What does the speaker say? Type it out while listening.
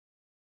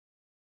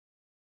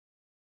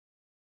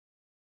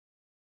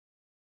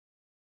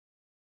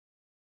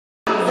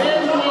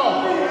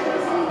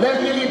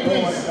Let's give it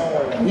peace.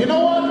 You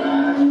know what?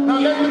 Now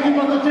let's look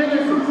at the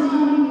Genesis.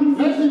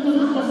 Let's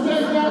introduce the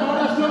stage guy,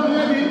 other strong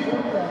lady.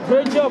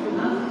 Great job.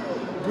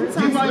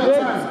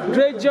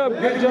 Great job.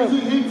 Great job.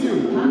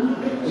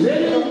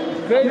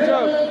 Great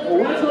job.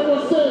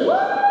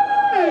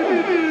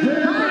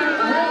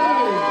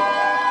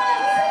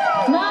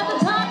 Now the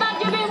time that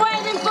you've been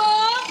waiting for.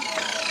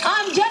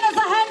 I'm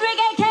Genesa Handrick,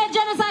 aka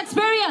Genesa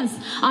Experience.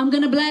 I'm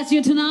gonna bless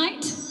you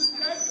tonight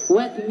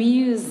with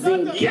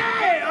music.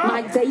 Yeah!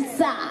 My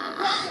Desa.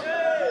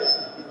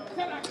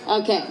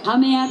 Okay.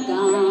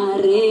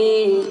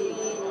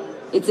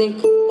 It's a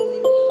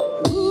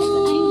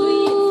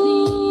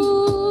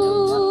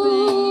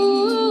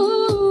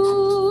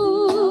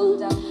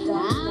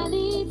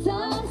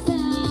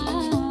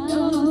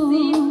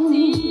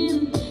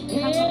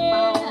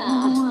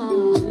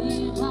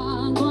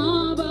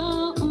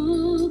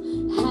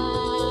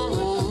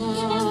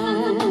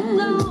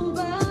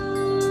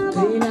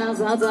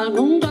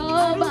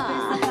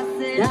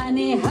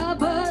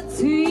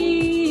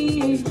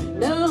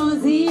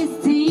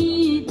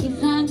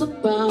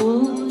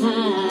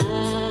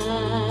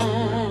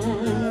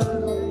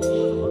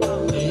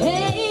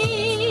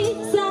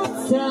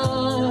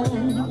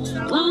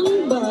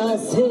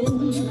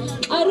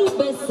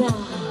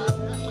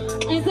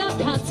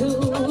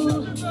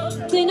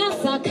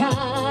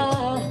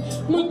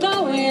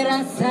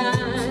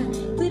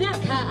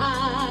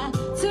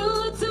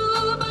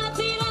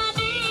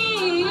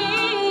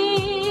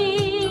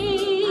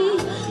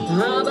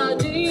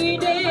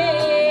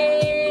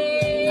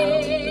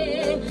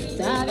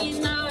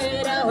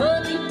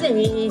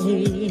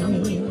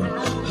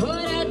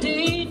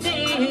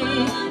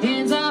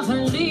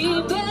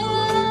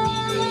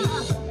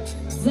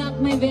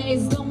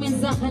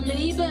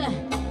Liebe.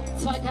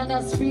 Zwei kann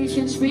das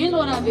Spielchen spielen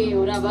oder wie,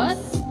 oder was?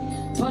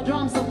 For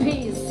drums of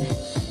peace.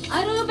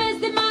 Du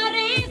bist die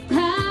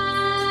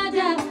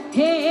Maristada,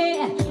 hey,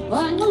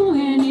 und du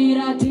in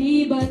ihrer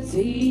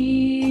Liberty.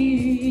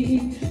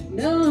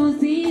 Du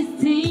siehst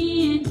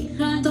sie, die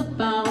gerade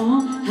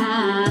bauen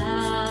hat.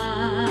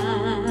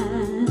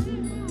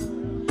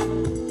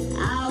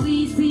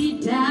 Wie sie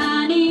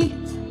Dani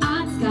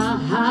als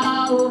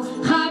Gehau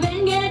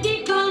haben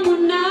die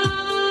Kommunal.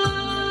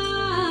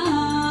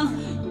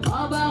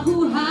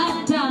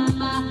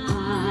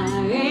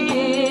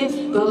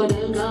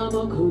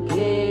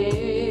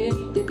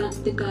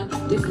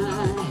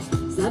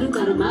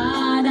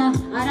 Sarukarmada,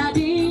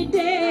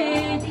 aradide.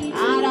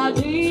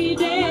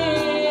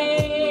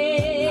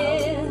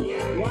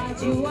 What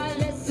you are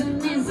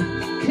listening is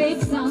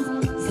click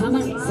sounds,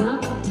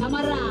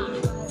 tamara.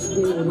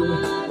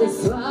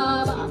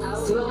 Swaba,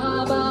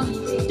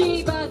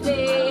 diva de,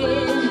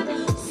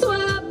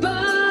 swaba,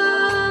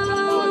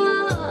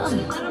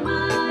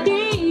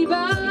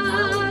 diva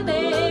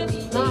de.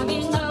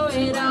 Loving now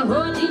in a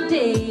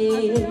holiday.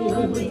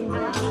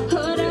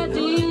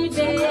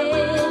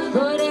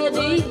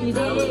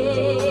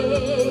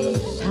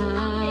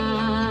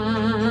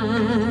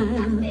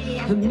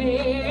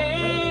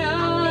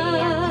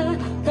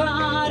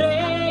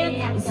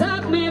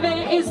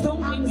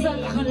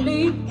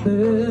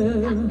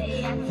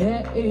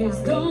 Wer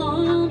ist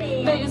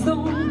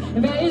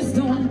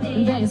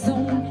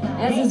dumm?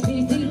 Es ist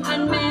wichtig,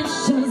 ein Mensch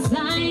zu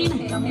sein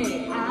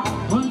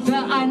und für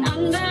ein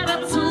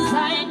anderer zu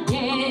sein.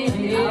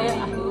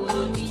 Yeah.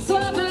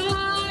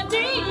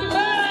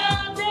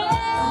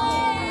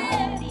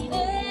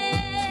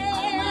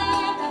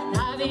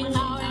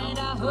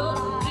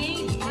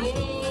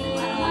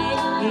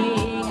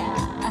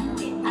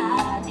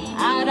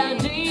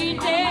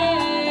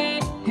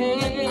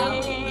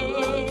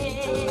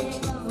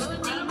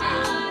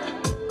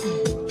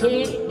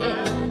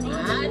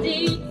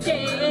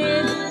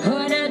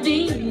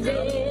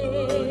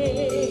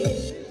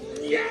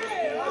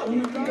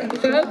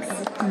 So folks,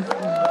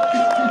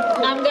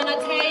 I'm gonna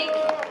take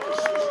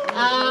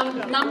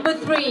number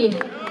 3.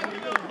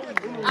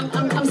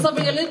 I'm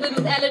suffering a little bit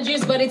with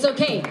allergies, but it's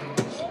okay.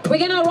 We're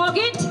gonna rock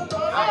it.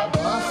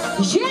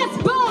 Yes,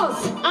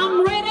 boss.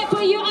 I'm ready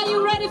for you. Are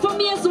you ready for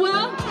me as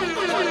well?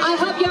 I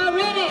hope you're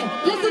ready.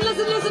 Listen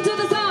to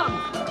the song.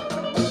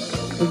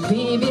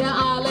 Wie wir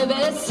alle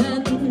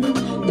wissen,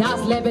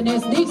 das Leben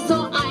ist nicht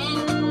so einfach.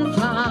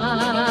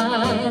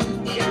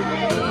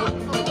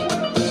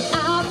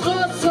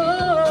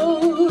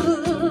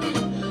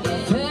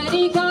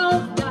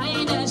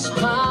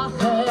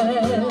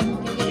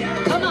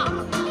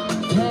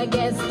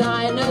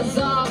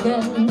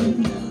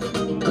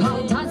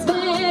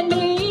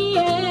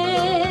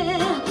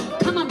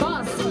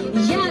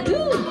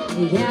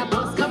 Yeah,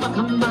 boss, come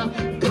on, boss,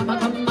 come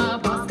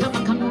on, boss.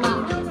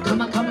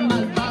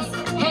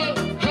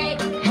 Hey,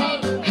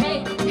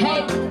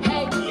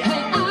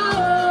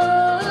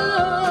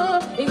 oh,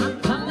 ich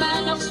komme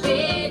noch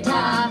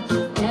später,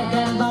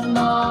 irgendwann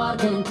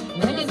morgen,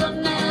 wenn die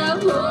Sonne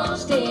hoch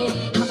steht.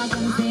 Come on,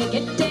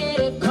 get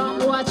it, come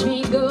watch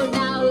me go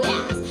now,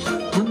 yes.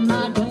 Come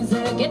on,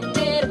 get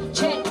it,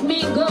 check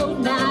me go.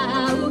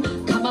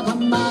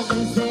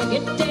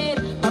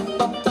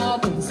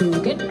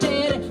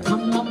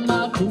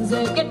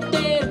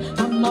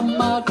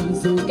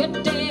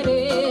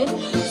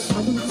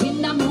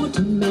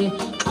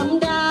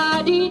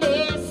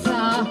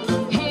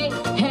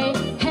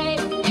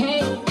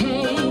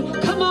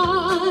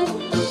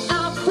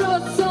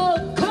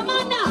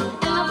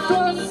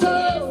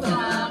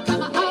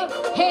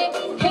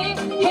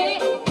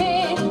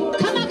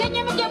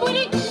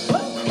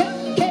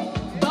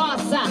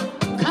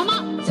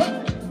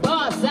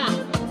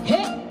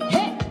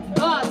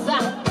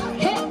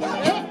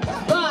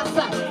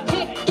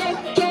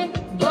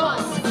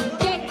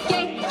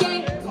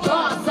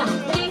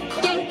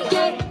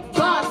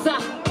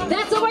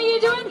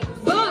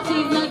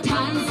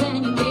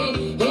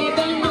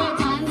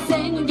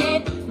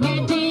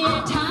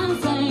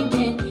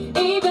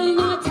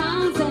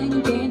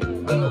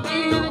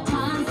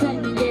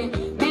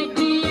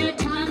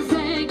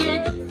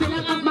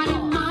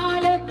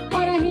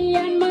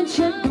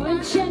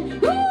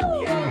 wünschen.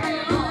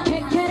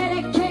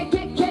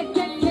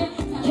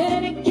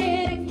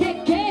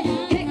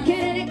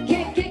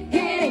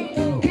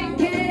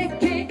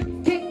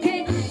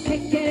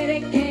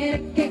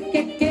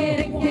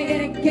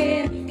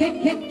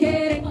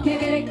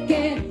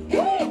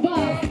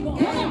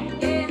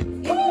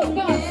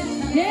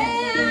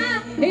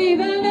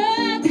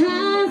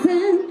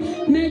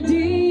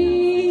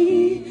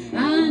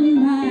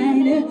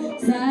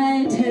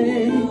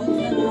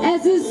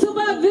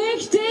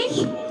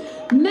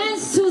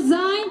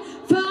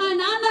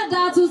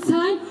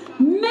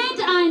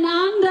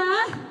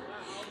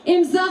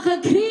 Im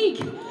Sache Krieg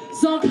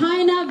soll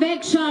keiner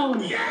wegschauen.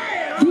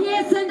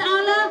 Wir sind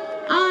alle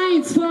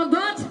eins vor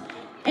Gott.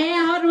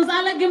 Er hat uns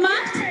alle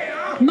gemacht.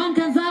 Man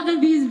kann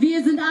sagen,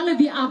 wir sind alle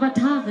wie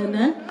Avatare,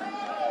 ne?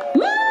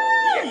 Woo!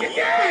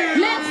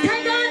 Let's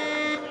take on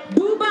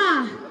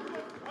Buba.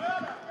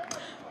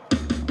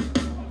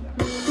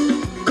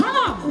 Come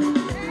on.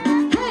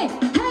 Hey,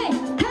 hey,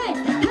 hey,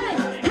 hey,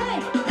 hey,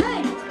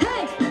 hey,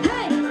 hey,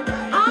 hey.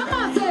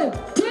 Amase,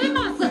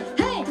 Timase.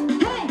 Hey,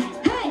 hey,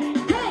 hey,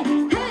 hey,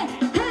 hey,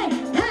 hey,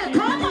 hey.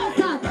 Come on,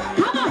 son.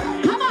 Come on,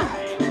 come on.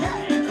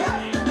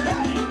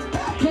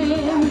 Hey,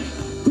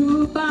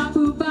 Buba,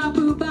 Buba,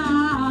 Buba.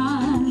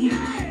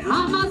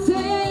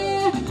 Amase,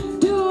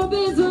 du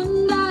bist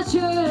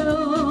wunderschön.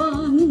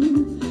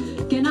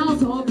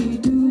 Genauso wie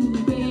du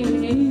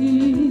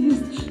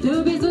bist.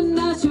 Du bist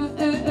wunderschön.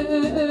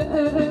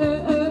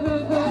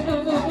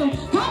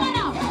 Come on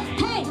now.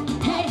 Hey,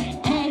 hey,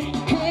 hey,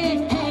 hey,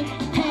 hey,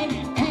 hey,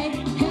 hey,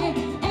 hey,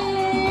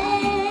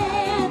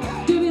 hey.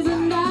 Du bist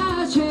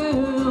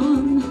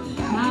wunderschön.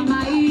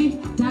 Mamai,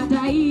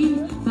 Tatai,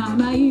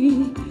 Mamai,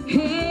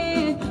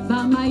 hey,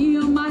 Mamai,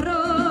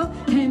 Omaro,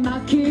 hey,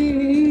 Maki.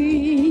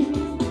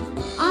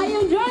 Are you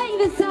enjoying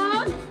the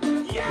sound?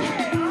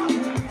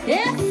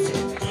 Yes,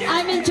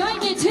 I'm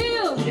enjoying it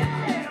too.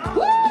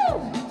 Woo!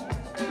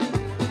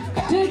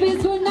 Du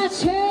bist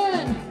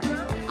wunderschön.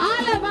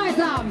 Alle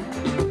beisammen.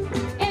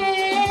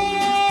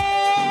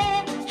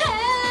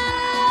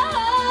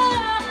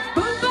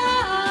 Buba,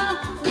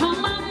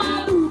 come on, my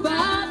Buba,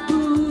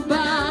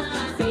 Buba,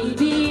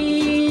 baby.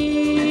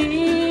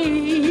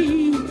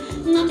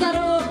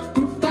 Namdaro,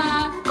 Buba,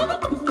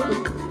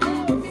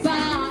 Buba,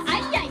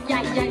 ay, ay,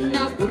 ay, ay,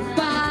 na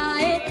Buba,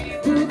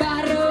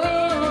 Bubaro,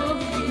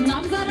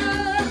 Namdaro,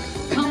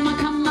 come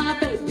on,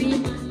 baby,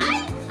 ay,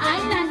 ay,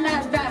 na,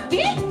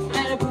 baby,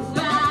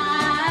 Buba,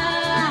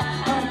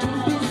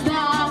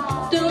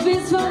 du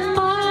bist von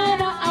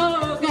meiner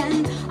Augen,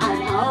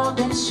 ein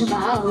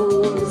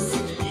Augenschmaus.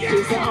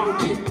 Diese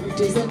Augen,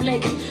 dieser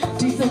Blick,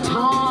 diese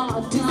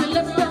Tat, diese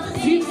Lippe,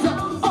 diese,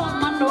 oh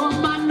Mann, oh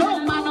Mann, oh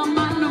Mann, oh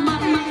Mann, oh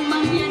Mann, Mann,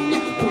 Mann,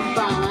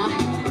 Buba.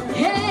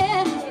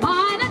 Hey,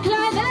 meine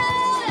Kleine,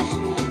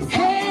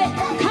 hey,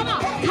 come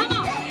on, come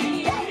on.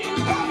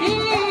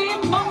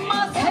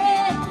 Mamas,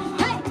 hey,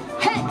 hey,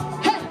 hey,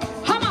 hey,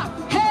 come on,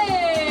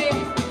 hey.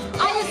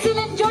 Are you still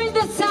enjoying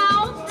the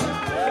sound?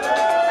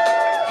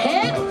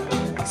 Hey,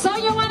 so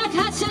you wanna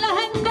catch your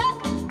hand, tack,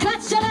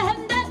 tack,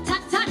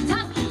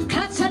 tack,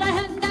 catch your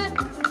hand,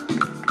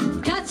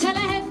 catch your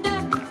hand,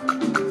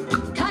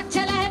 catch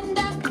your hand.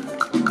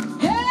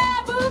 Hey,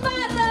 Buba,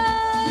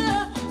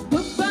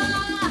 Buba,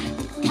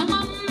 come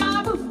on, my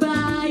Buba,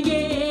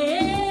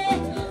 yeah,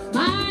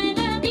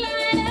 meine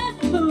kleine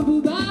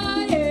Buba,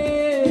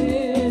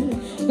 yeah.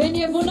 Wenn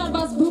ihr wundert,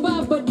 was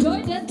Buba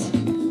bedeutet,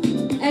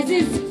 es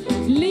ist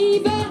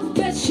Liebe,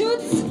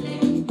 Beschutz,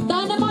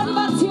 deine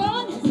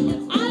Motivation,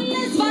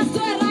 alles, was du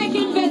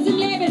erreichen willst im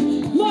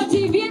Leben,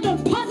 motiviert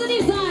und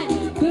positiv sein.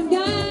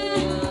 Buba,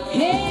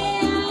 hey,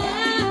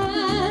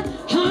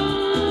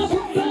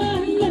 Buba,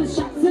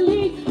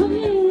 Schatzeli,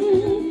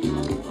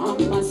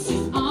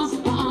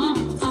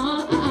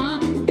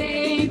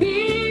 baby,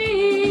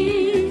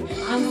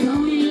 I'm so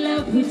in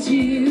love with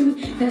you.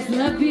 This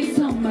love is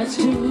so much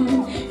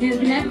true.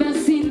 You've never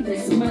seen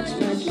this much,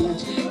 much,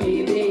 much,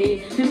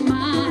 baby. Am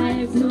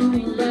I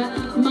blowing by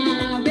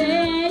my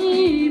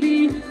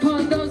baby?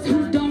 For those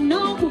who don't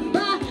know,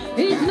 Buba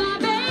is my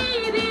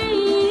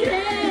baby.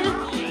 Yeah.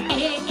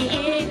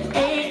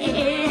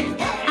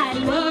 I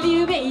love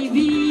you,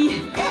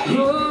 baby.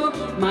 Oh,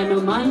 Mann,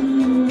 oh Mann,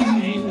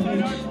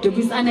 du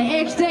bist eine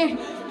echte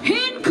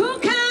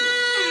Hingucker.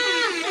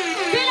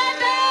 Vielen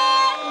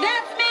Dank.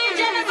 That's me,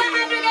 Genesa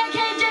Handrick,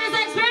 aka Genesa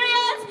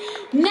Experience.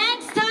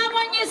 Next time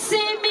when you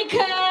see me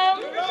come,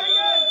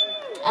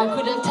 I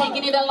could have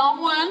taken it a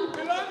long one,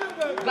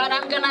 but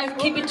I'm gonna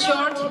keep it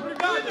short.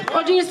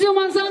 Or do you still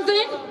want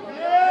something?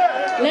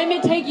 Let me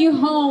take you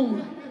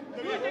home.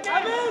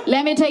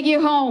 Let me take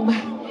you home.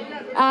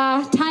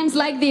 Times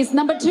like this,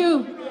 number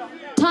 2.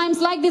 Times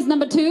like this,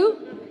 number 2.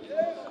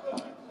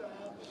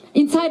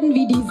 In Zeiten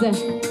wie diese.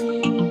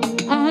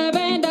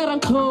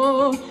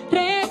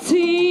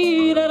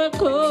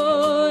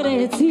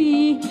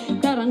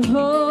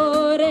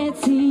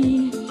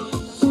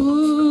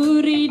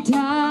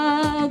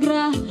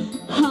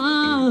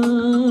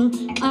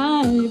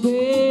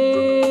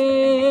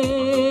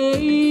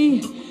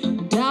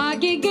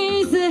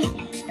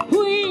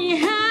 We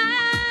have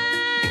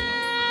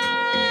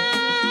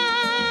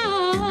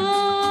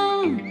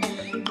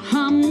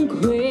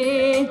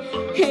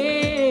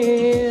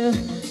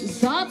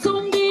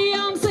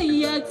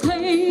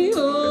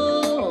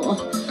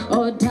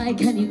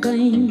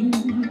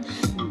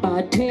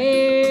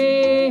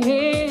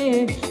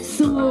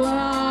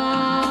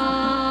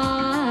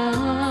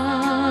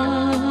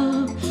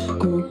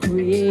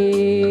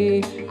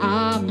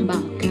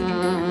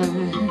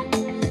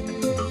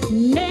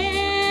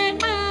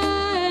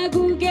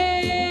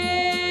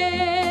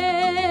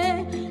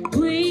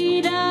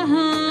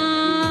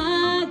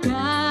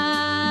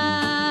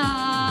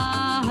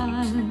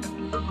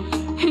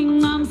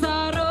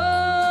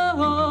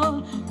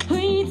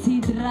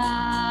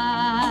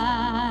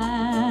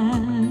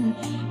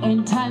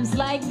In times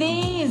like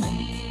these,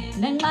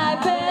 then my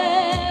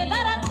bed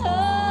that I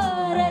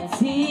couldn't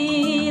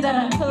see, that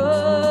I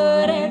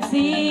couldn't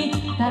see,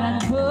 that I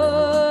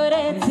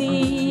couldn't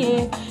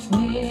see.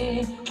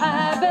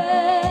 I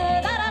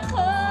bet that I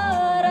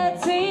couldn't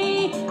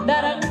see,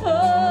 that I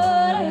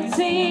couldn't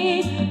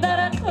see, that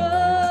I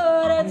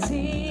couldn't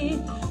see.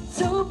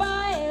 To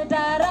buy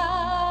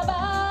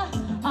daraba,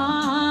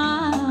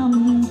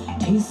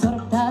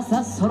 tisorta sa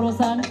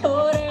sorosan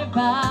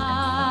oreba.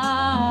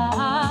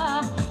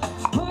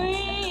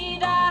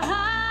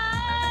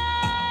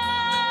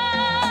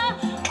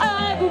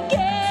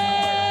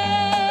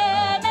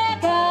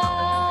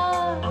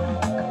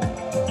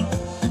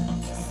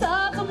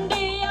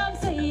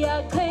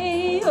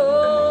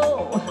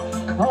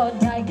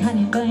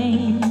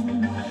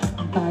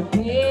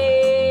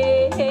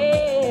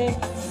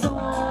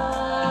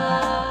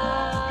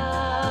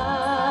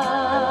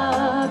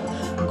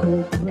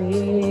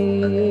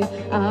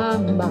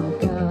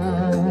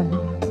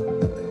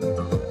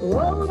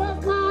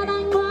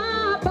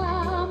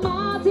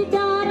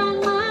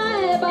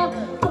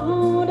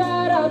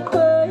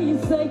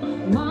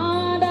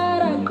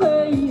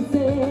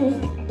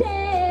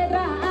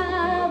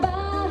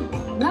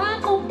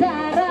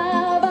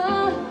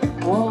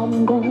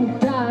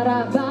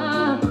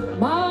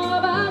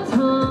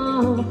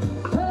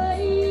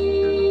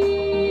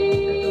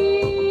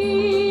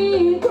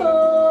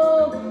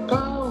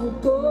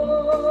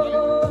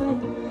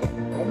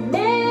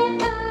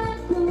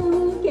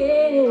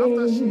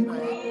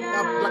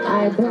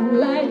 I don't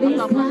like this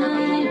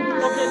time,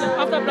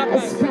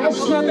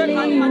 especially when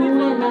I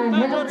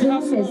have to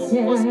miss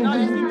you. I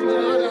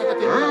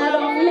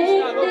don't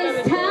like this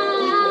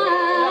time,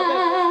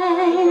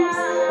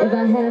 if I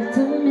have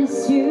to miss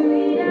you.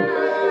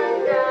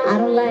 I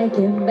don't like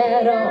it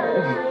at all,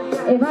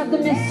 if I have to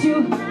miss you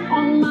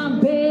on my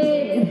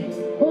bed.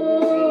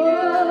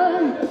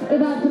 Oh,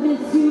 if I have to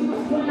miss you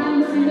when I'm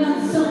looking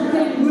at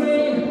something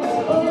great.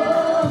 Oh,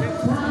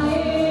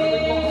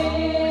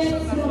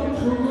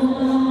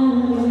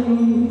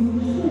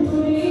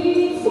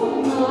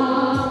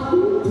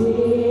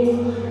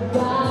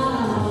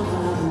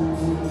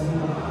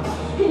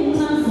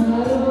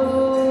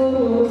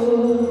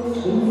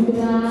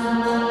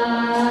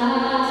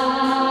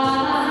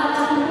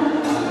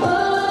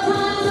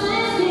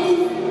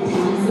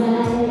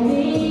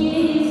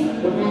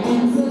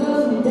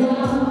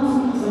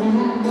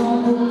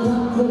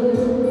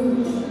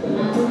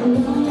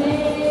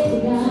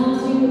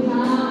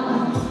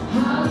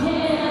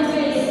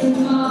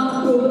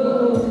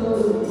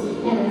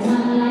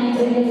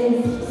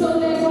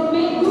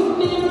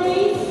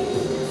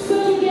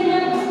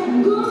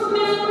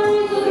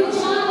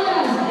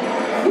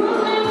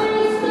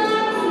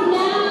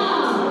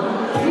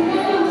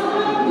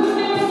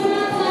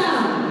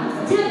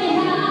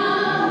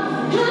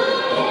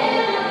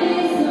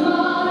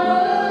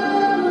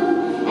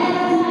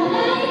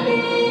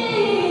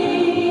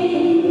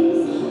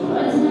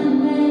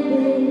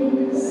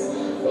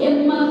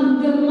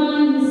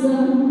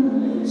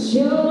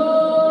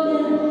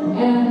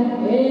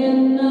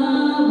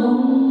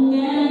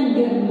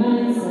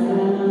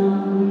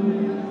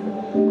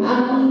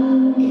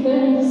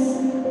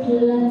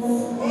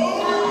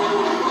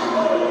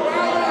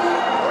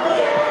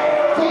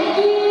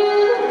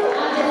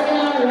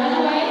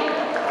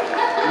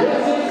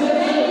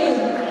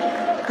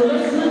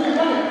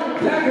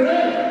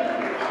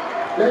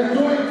 let's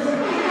do it.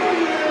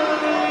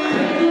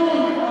 Thank you.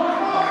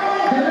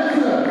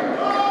 Genesa.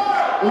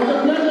 It was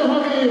a pleasure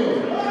having you.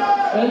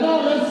 And now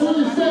let's do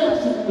the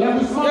stage like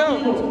the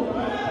smart people.